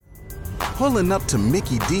Pulling up to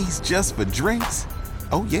Mickey D's just for drinks?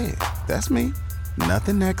 Oh yeah, that's me.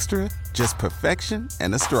 Nothing extra, just perfection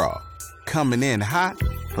and a straw. Coming in hot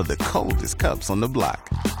for the coldest cups on the block.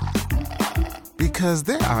 Because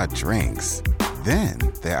there are drinks. Then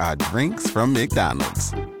there are drinks from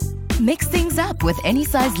McDonald's. Mix things up with any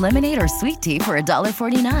size lemonade or sweet tea for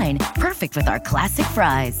 $1.49. Perfect with our classic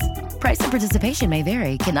fries. Price and participation may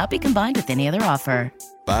vary. Cannot be combined with any other offer.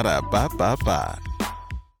 Ba-da-ba-ba-ba.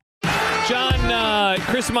 John,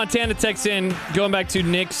 Chris Montana texts in, going back to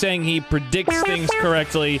Nick saying he predicts things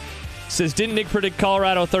correctly. Says, didn't Nick predict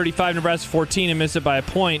Colorado 35, Nebraska 14 and miss it by a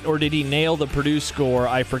point, or did he nail the Purdue score?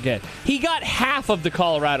 I forget. He got half of the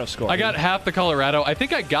Colorado score. I got half the Colorado. I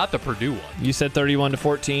think I got the Purdue one. You said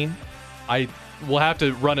 31-14? I will have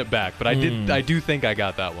to run it back, but I do think I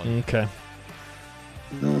got that one. Okay.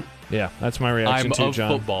 Yeah, that's my reaction I'm to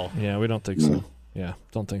John. Football. Yeah, we don't think so. Yeah,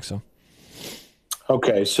 don't think so.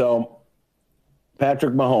 Okay, so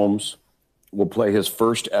Patrick Mahomes will play his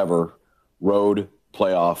first ever road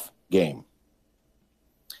playoff game.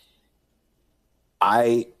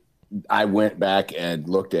 I went back and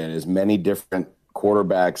looked at as many different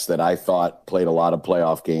quarterbacks that I thought played a lot of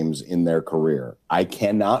playoff games in their career. I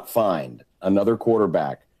cannot find another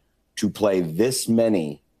quarterback to play this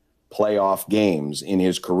many playoff games in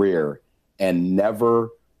his career and never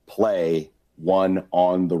play one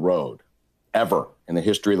on the road ever in the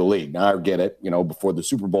history of the league. Now I get it, before the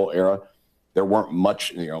Super Bowl era, there weren't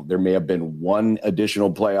much, there may have been one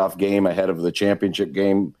additional playoff game ahead of the championship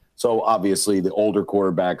game. So obviously the older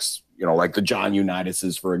quarterbacks, like the John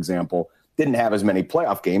Unitas's, for example, didn't have as many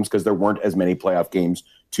playoff games because there weren't as many playoff games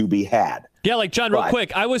to be had. Yeah, like John, real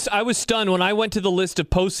quick, I was stunned when I went to the list of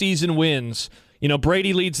postseason wins.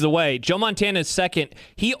 Brady leads the way. Joe Montana is second.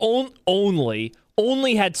 He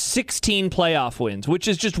only had 16 playoff wins, which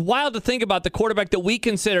is just wild to think about. The quarterback that we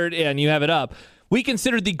considered, and you have it up, we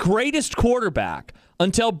considered the greatest quarterback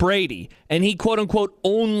until Brady, and he, quote-unquote,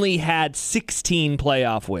 only had 16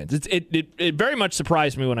 playoff wins. It very much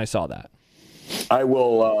surprised me when I saw that. I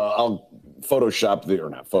will I'll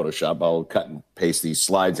I'll cut and paste these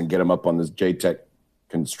slides and get them up on this JTech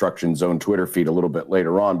Construction Zone Twitter feed a little bit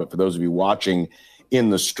later on. But for those of you watching in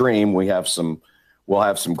the stream, we'll have some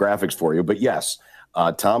graphics for you. But yes,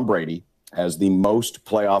 Tom Brady has the most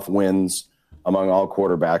playoff wins among all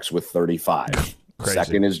quarterbacks with 35. Crazy.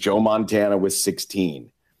 Second is Joe Montana with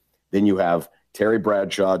 16. Then you have Terry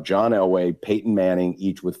Bradshaw, John Elway, Peyton Manning,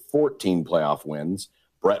 each with 14 playoff wins.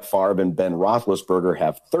 Brett Favre and Ben Roethlisberger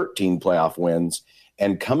have 13 playoff wins.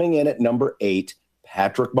 And coming in at number 8,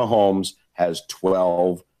 Patrick Mahomes has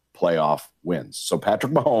 12 playoff wins. So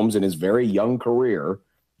Patrick Mahomes, in his very young career,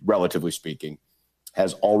 relatively speaking,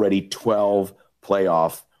 has already 12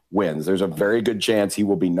 playoff wins. There's a very good chance he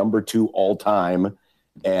will be number 2 all time,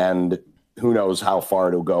 and who knows how far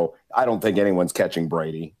it'll go. I don't think anyone's catching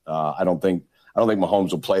Brady. I don't think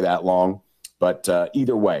Mahomes will play that long, but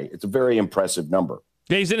either way, it's a very impressive number.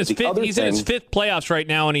 Yeah, he's in his fifth playoffs right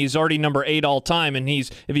now, and he's already number 8 all time. And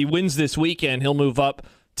if he wins this weekend, he'll move up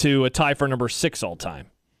to a tie for number 6 all time.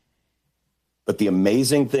 But the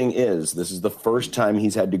amazing thing is, this is the first time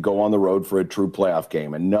he's had to go on the road for a true playoff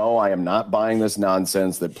game. And no, I am not buying this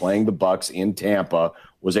nonsense that playing the Bucs in Tampa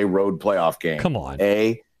was a road playoff game. Come on.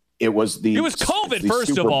 It was COVID, first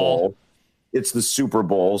Super of all. Bowl. It's the Super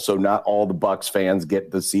Bowl, so not all the Bucs fans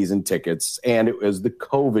get the season tickets. And it was the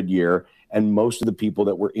COVID year, and most of the people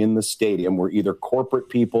that were in the stadium were either corporate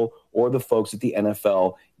people or the folks that the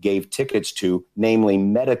NFL gave tickets to, namely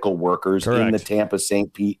medical workers in the Tampa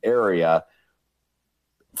St. Pete area,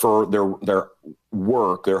 for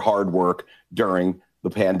their hard work during the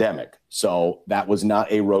pandemic. So that was not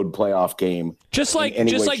a road playoff game. Just like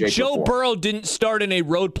Joe Burrow didn't start in a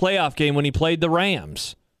road playoff game when he played the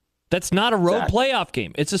Rams. That's not a road playoff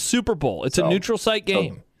game. It's a Super Bowl. It's a neutral site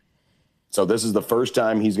game. So this is the first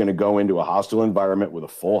time he's going to go into a hostile environment with a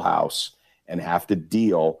full house and have to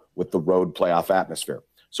deal with the road playoff atmosphere.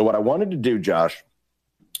 So what I wanted to do, Josh,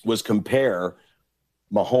 was compare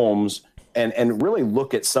Mahomes and really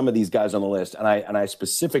look at some of these guys on the list. And I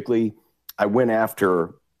specifically went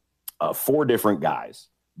after 4 different guys.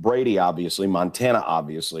 Brady, obviously, Montana,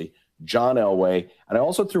 obviously, John Elway, and I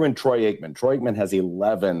also threw in Troy Aikman. Troy Aikman has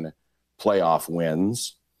 11 playoff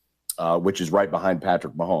wins, which is right behind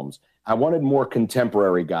Patrick Mahomes. I wanted more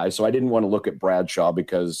contemporary guys, so I didn't want to look at Bradshaw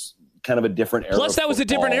because kind of a different era. Plus, that was a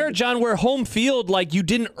different era, John, where home field, you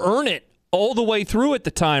didn't earn it all the way through at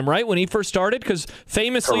the time, right, when he first started? Because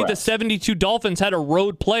famously, the 72 Dolphins had a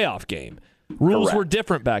road playoff game. Rules were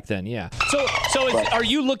different back then, yeah. So are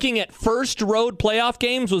you looking at first road playoff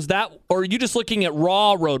games? Was that, or are you just looking at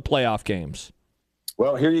raw road playoff games?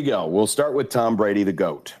 Well, here you go. We'll start with Tom Brady, the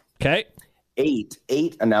GOAT. Okay. Eight.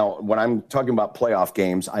 And now when I'm talking about playoff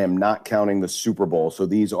games, I am not counting the Super Bowl. So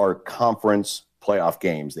these are conference playoff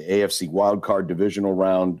games, the AFC wildcard divisional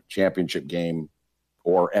round championship game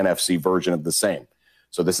or NFC version of the same.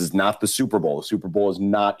 So this is not the Super Bowl. The Super Bowl is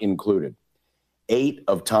not included. 8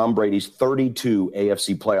 of Tom Brady's 32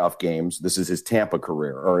 AFC playoff games, this is his Tampa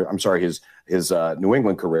career, or I'm sorry, his New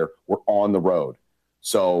England career, were on the road.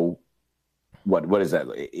 So what is that?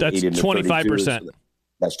 That's 25%.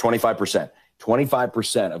 That's 25%.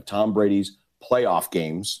 25% of Tom Brady's playoff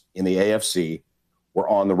games in the AFC were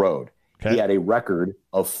on the road. Okay. He had a record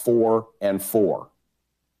of 4-4.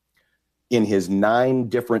 In his 9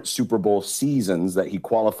 different Super Bowl seasons that he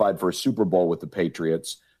qualified for a Super Bowl with the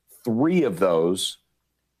Patriots, 3 of those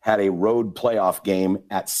had a road playoff game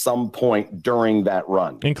at some point during that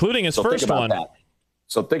run, including his first one.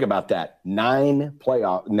 So think about that. 9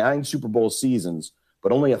 Super Bowl seasons,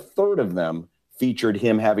 but only a third of them featured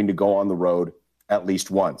him having to go on the road at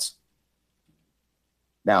least once.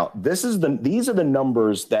 Now, these are the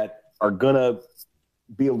numbers that are going to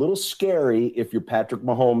be a little scary if you're Patrick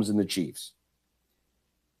Mahomes and the Chiefs.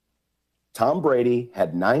 Tom Brady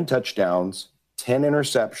had 9 touchdowns, 10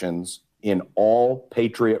 interceptions in all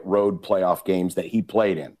Patriot road playoff games that he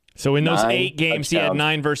played in. So in those 8 games, he had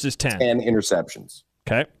 9 versus 10. 10 interceptions.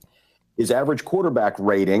 Okay. His average quarterback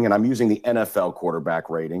rating, and I'm using the NFL quarterback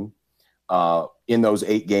rating, in those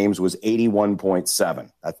 8 games was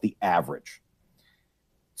 81.7. That's the average.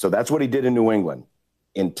 So that's what he did in New England.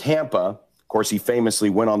 In Tampa, of course, he famously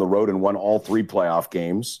went on the road and won all 3 playoff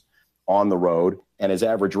games on the road, and his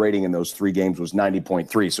average rating in those 3 games was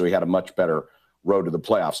 90.3, so he had a much better road to the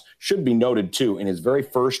playoffs. Should be noted, too, in his very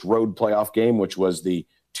first road playoff game, which was the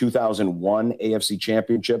 2001 AFC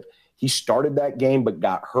Championship, he started that game but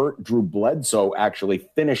got hurt. Drew Bledsoe actually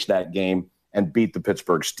finished that game and beat the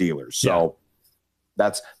Pittsburgh Steelers. So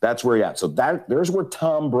that's where he at. So there's where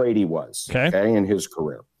Tom Brady was okay, in his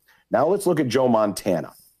career. Now let's look at Joe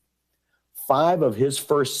Montana. 5 of his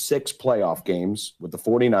first 6 playoff games with the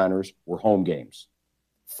 49ers were home games.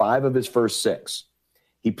 5 of his first 6.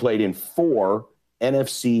 He played in 4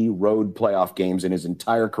 NFC road playoff games in his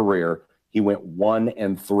entire career. He went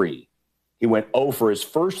 1-3. He went 0 for his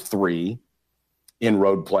first 3 in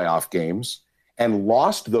road playoff games and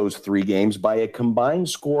lost those 3 games by a combined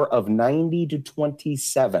score of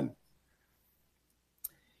 90-27.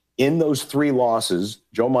 In those 3 losses,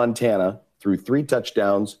 Joe Montana threw 3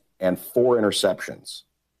 touchdowns and 4 interceptions.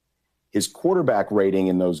 His quarterback rating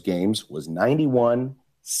in those games was 91,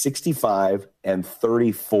 65, and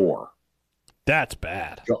 34. That's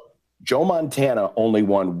bad. Joe Montana only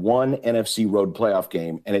won 1 NFC road playoff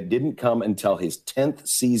game, and it didn't come until his 10th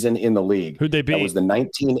season in the league. Who'd they beat? That was the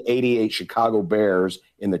 1988 Chicago Bears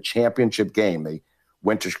in the championship game. They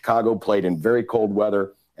went to Chicago, played in very cold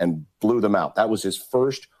weather, and blew them out. That was his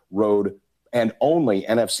first road and only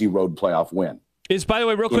NFC road playoff win. By the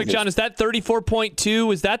way, real quick, John, is that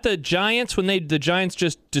 34.2? Is that the Giants when the Giants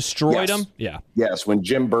just destroyed them? Yeah. Yes, when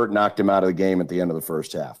Jim Burt knocked him out of the game at the end of the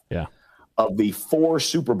first half. Yeah. Of the 4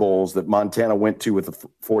 Super Bowls that Montana went to with the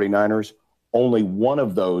 49ers, only one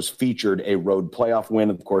of those featured a road playoff win.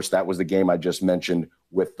 Of course, that was the game I just mentioned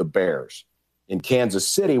with the Bears. In Kansas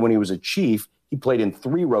City, when he was a Chief, he played in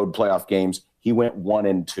 3 road playoff games. He went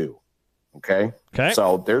 1-2. Okay?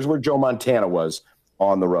 So there's where Joe Montana was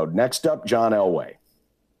on the road. Next up, John Elway.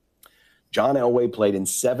 John Elway played in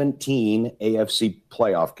 17 AFC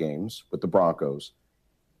playoff games with the Broncos.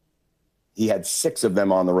 He had 6 of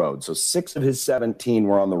them on the road. So 6 of his 17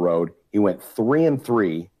 were on the road. He went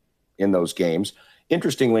 3-3 in those games.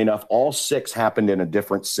 Interestingly enough, all 6 happened in a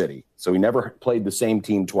different city. So he never played the same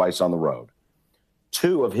team twice on the road.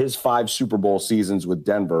 2 of his 5 Super Bowl seasons with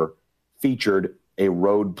Denver featured a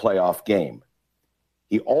road playoff game.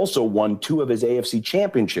 He also won 2 of his AFC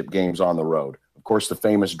championship games on the road. Of course, the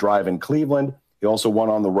famous drive in Cleveland. He also won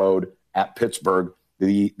on the road at Pittsburgh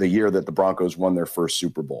the year that the Broncos won their first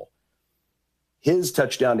Super Bowl. His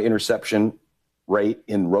touchdown to interception rate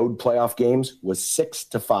in road playoff games was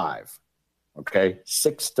 6-5. Okay,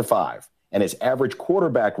 6-5. And his average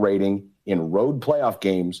quarterback rating in road playoff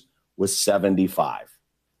games was 75.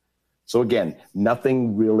 So again,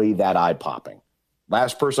 nothing really that eye-popping.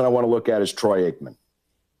 Last person I want to look at is Troy Aikman.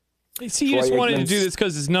 See, you just wanted to do this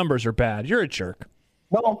because his numbers are bad. You're a jerk.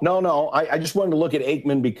 No. I just wanted to look at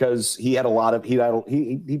Aikman because he had a lot of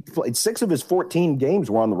he played 6 of his 14 games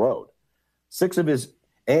were on the road. 6 of his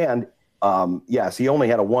and yes, he only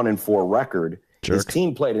had a 1-4 record. Jerk. His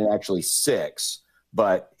team played in actually 6,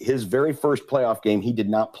 but his very first playoff game he did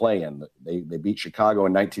not play in. They beat Chicago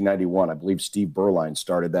in 1991. I believe Steve Berline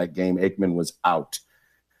started that game. Aikman was out.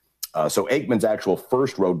 So Aikman's actual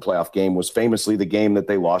first road playoff game was famously the game that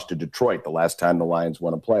they lost to Detroit the last time the Lions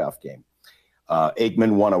won a playoff game.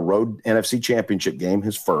 Aikman won a road NFC championship game,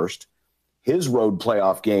 his first. His road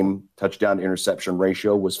playoff game touchdown to interception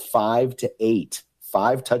ratio was 5-8,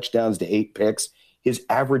 5 touchdowns to 8 picks. His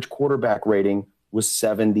average quarterback rating was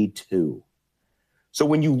 72. So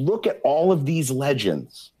when you look at all of these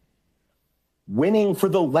legends, winning for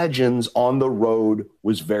the legends on the road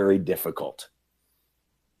was very difficult.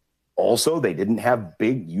 Also, they didn't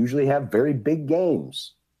usually have very big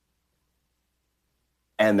games.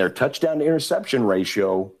 And their touchdown to interception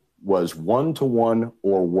ratio was 1-to-1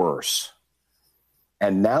 or worse.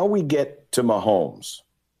 And now we get to Mahomes.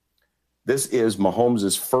 This is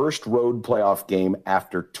Mahomes' first road playoff game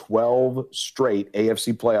after 12 straight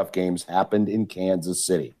AFC playoff games happened in Kansas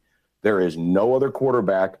City. There is no other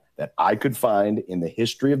quarterback that I could find in the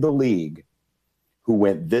history of the league who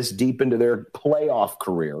went this deep into their playoff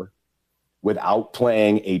career without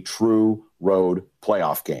playing a true road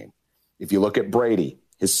playoff game. If you look at Brady,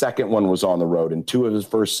 his second one was on the road in 2 of his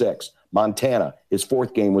first 6. Montana, his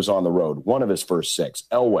fourth game was on the road, 1 of his first 6.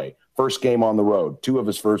 Elway, first game on the road, 2 of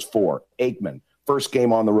his first 4. Aikman, first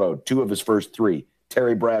game on the road, 2 of his first 3.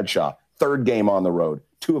 Terry Bradshaw, third game on the road,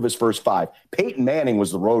 2 of his first 5. Peyton Manning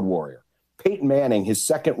was the road warrior. Peyton Manning, his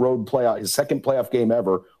second playoff game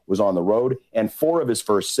ever was on the road, and 4 of his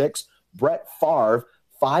first 6. Brett Favre,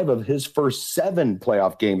 5 of his first 7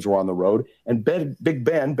 playoff games were on the road, and Big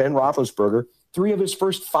Ben Roethlisberger, 3 of his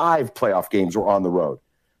first 5 playoff games were on the road.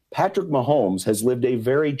 Patrick Mahomes has lived a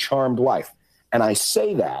very charmed life. And I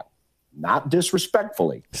say that not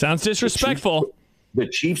disrespectfully. Sounds disrespectful. The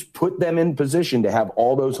Chiefs put them in position to have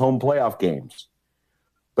all those home playoff games.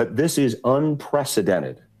 But this is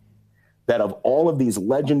unprecedented that of all of these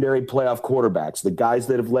legendary playoff quarterbacks, the guys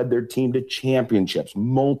that have led their team to championships,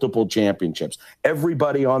 multiple championships,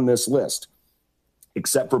 everybody on this list,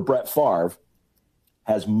 except for Brett Favre,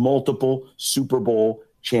 has multiple Super Bowl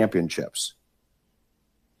championships.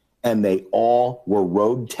 And they all were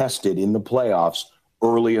road tested in the playoffs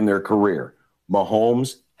early in their career.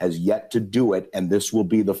 Mahomes has yet to do it, and this will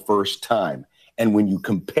be the first time. And when you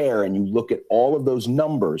compare and you look at all of those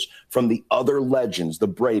numbers from the other legends, the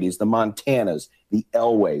Bradys, the Montanas, the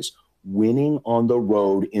Elways, winning on the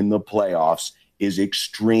road in the playoffs is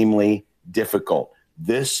extremely difficult.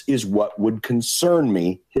 This is what would concern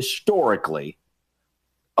me historically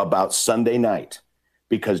about Sunday night.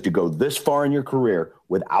 Because to go this far in your career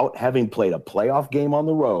without having played a playoff game on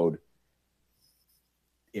the road,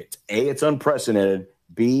 it's unprecedented.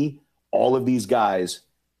 B, all of these guys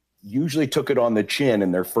usually took it on the chin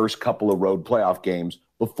in their first couple of road playoff games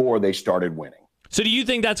before they started winning. So do you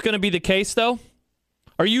think that's going to be the case, though?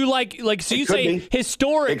 Are you so you say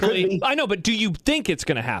historically, I know, but do you think it's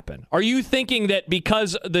going to happen? Are you thinking that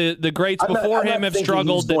because the greats before him have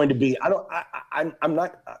struggled? He's going to be, I'm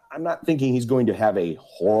not thinking he's going to have a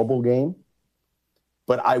horrible game,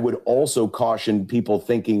 but I would also caution people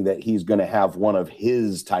thinking that he's going to have one of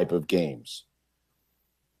his type of games.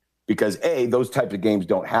 Because A, those types of games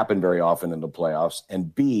don't happen very often in the playoffs,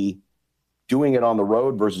 and B, doing it on the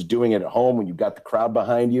road versus doing it at home when you've got the crowd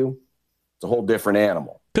behind you, it's a whole different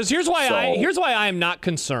animal. Because here's why I am not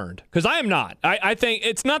concerned. Because I am not. I think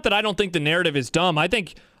it's not that I don't think the narrative is dumb. I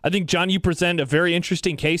think John, you present a very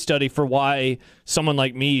interesting case study for why someone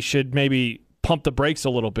like me should maybe pump the brakes a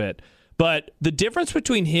little bit. But the difference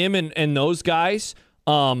between him and those guys,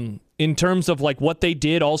 in terms of like what they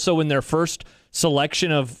did also in their first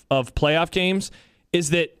selection of playoff games, is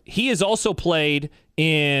that he has also played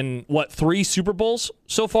in 3 Super Bowls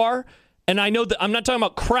so far. And I know that I'm not talking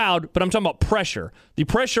about crowd, but I'm talking about pressure. The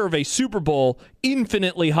pressure of a Super Bowl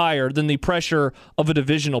infinitely higher than the pressure of a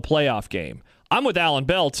divisional playoff game. I'm with Alan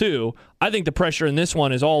Bell, too. I think the pressure in this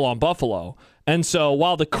one is all on Buffalo. And so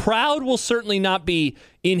while the crowd will certainly not be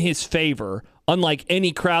in his favor, unlike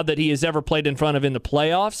any crowd that he has ever played in front of in the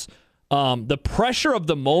playoffs, the pressure of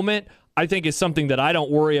the moment, I think, is something that I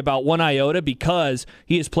don't worry about one iota because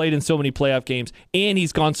he has played in so many playoff games and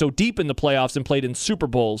he's gone so deep in the playoffs and played in Super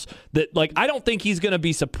Bowls that, I don't think he's going to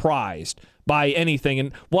be surprised by anything.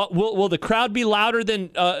 And will the crowd be louder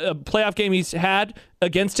than a playoff game he's had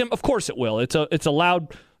against him? Of course it will. It's a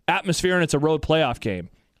loud atmosphere and it's a road playoff game.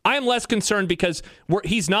 I am less concerned because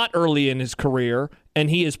he's not early in his career and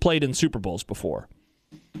he has played in Super Bowls before.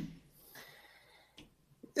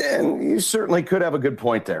 And you certainly could have a good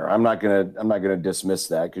point there. I'm not gonna dismiss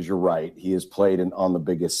that because you're right. He has played on the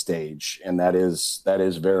biggest stage, and that is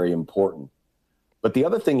very important. But the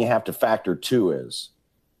other thing you have to factor too is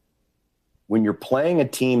when you're playing a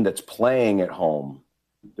team that's playing at home,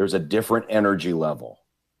 there's a different energy level.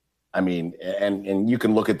 I mean, and you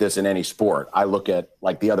can look at this in any sport. I look at,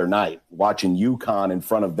 like the other night, watching UConn in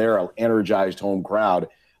front of their energized home crowd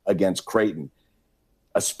against Creighton,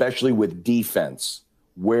 especially with defense.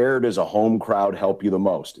 Where does a home crowd help you the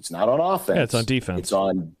most? It's not on offense. Yeah, it's on defense. It's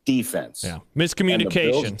on defense. Yeah,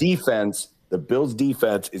 miscommunication. And the Bills'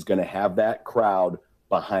 defense is going to have that crowd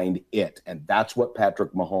behind it, and that's what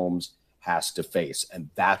Patrick Mahomes has to face, and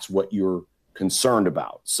that's what you're concerned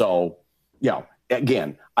about. So,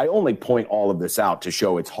 again, I only point all of this out to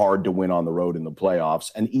show it's hard to win on the road in the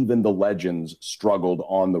playoffs, and even the legends struggled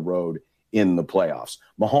on the road in the playoffs.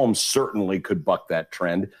 Mahomes certainly could buck that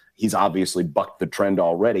trend. He's obviously bucked the trend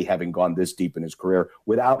already, having gone this deep in his career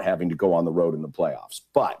without having to go on the road in the playoffs.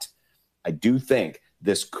 But I do think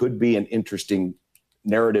this could be an interesting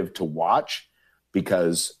narrative to watch,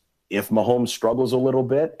 because if Mahomes struggles a little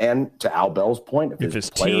bit, and to Al Bell's point, if his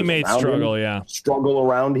teammates struggle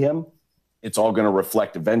around him, it's all going to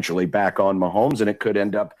reflect eventually back on Mahomes, and it could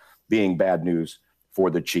end up being bad news for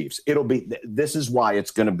the Chiefs. This is why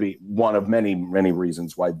it's going to be one of many, many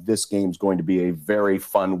reasons why this game's going to be a very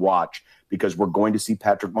fun watch, because we're going to see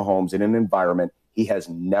Patrick Mahomes in an environment he has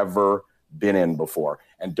never been in before.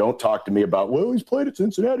 And don't talk to me about, well, he's played at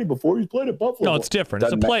Cincinnati before, he's played at Buffalo. No, it's different.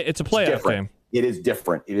 It's a playoff game. It is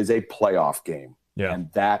different. It is a playoff game. Yeah. And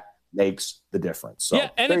that makes the difference. So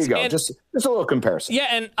there you go. Just a little comparison. Yeah,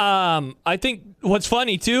 and I think what's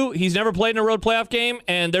funny, too, he's never played in a road playoff game,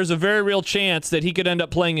 and there's a very real chance that he could end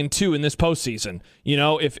up playing in 2 in this postseason.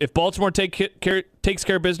 If Baltimore takes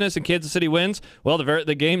care of business and Kansas City wins, well,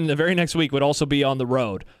 the game the very next week would also be on the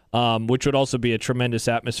road, which would also be a tremendous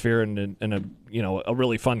atmosphere and a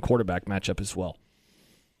really fun quarterback matchup as well.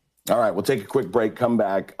 All right, we'll take a quick break, come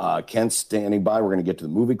back. Kent's standing by. We're going to get to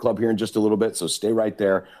the movie club here in just a little bit, so stay right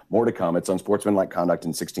there. More to come. It's Unsportsmanlike Conduct in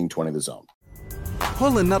 1620 The Zone.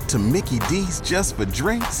 Pulling up to Mickey D's just for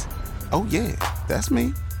drinks? Oh, yeah, that's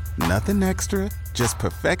me. Nothing extra, just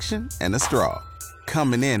perfection and a straw.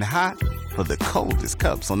 Coming in hot for the coldest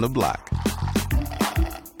cups on the block.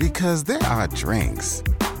 Because there are drinks.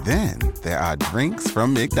 Then there are drinks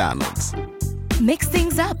from McDonald's. Mix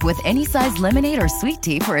things up with any size lemonade or sweet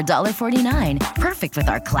tea for $1.49. Perfect with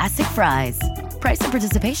our classic fries. Price and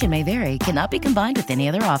participation may vary. Cannot be combined with any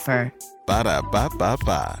other offer.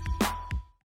 Ba-da-ba-ba-ba.